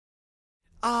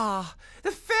Ah,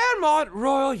 the Fairmont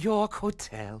Royal York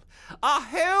Hotel. A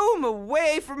home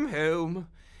away from home.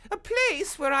 A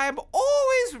place where I am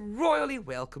always royally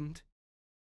welcomed.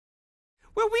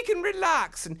 Where we can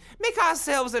relax and make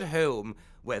ourselves at home,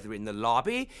 whether in the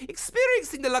lobby,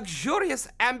 experiencing the luxurious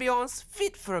ambience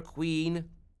fit for a queen,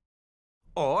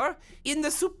 or in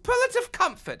the superlative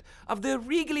comfort of the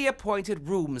regally appointed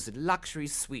rooms and luxury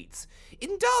suites,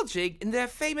 indulging in their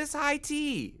famous high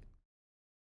tea.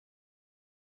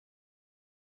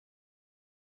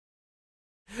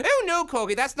 Oh no,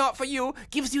 Corgi, that's not for you.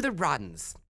 Gives you the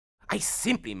runs. I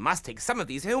simply must take some of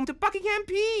these home to Buckingham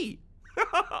P.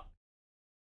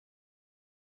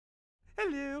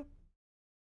 Hello.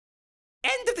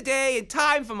 End of the day and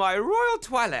time for my royal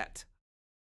toilette.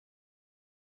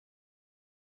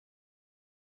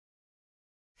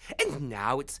 And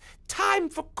now it's time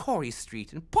for Corrie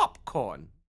Street and popcorn.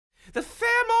 The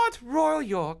Fairmont Royal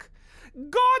York.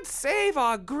 God save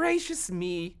our gracious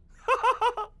me.